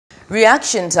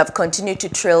Reactions have continued to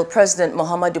trail President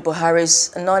Muhammed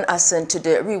Buhari's non-assent to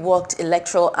the reworked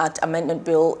Electoral Act Amendment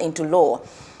Bill into law.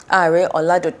 Are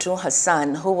Oladotun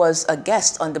Hassan, who was a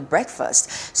guest on the breakfast,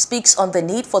 speaks on the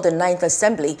need for the Ninth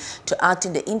Assembly to act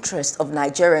in the interest of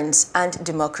Nigerians and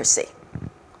democracy.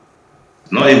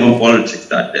 Not even politics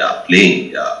that they are playing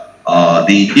here.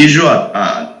 The issue at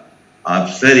hand, I've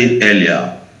said it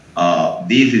earlier,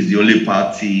 this is the only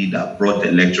party that brought the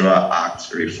Electoral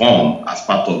Act reform as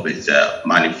part of its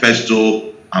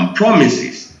manifesto and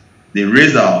promises. They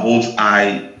raised our hopes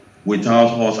high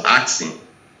without us asking,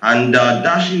 and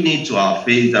dashing it to our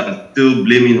face and still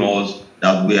blaming us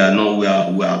that we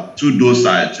are too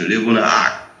docile to even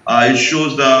act. It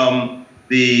shows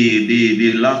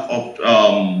the lack of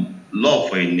love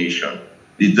for a nation.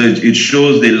 It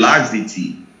shows the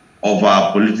laxity of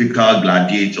our political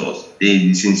gladiators,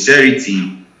 the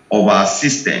sincerity of our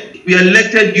system. We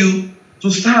elected you to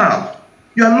serve.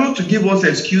 You are not to give us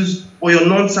excuse for your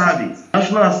non-service.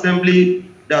 National Assembly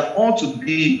that ought to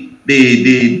be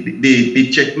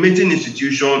the checkmating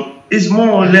institution is more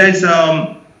or less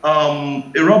a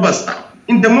rubber stamp.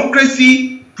 In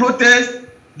democracy, protest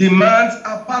demands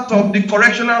are part of the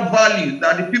correctional values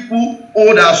that the people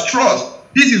hold as trust.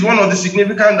 This is one of the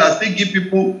significant that still give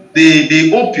people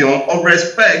the opium of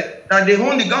respect that they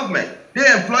own the government. They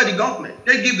employ the government.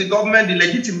 They give the government the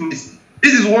legitimacy.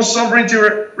 This is what sovereignty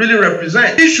really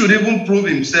represents. He should even prove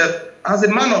himself as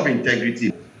a man of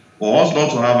integrity. For us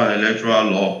not to have an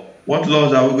electoral law, what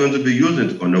laws are we going to be using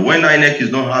to conduct? When INEC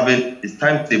is not having its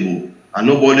timetable and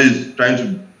nobody is trying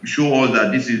to show us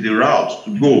that this is the route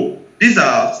to go. These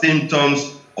are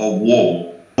symptoms of war.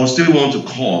 I still want to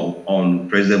call on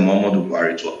President Muhammed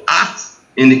Buhari to act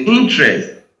in the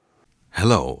interest.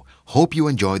 Hello, hope you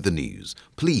enjoyed the news.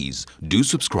 Please do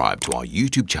subscribe to our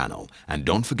YouTube channel and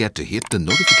don't forget to hit the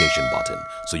notification button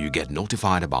so you get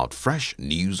notified about fresh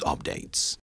news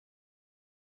updates.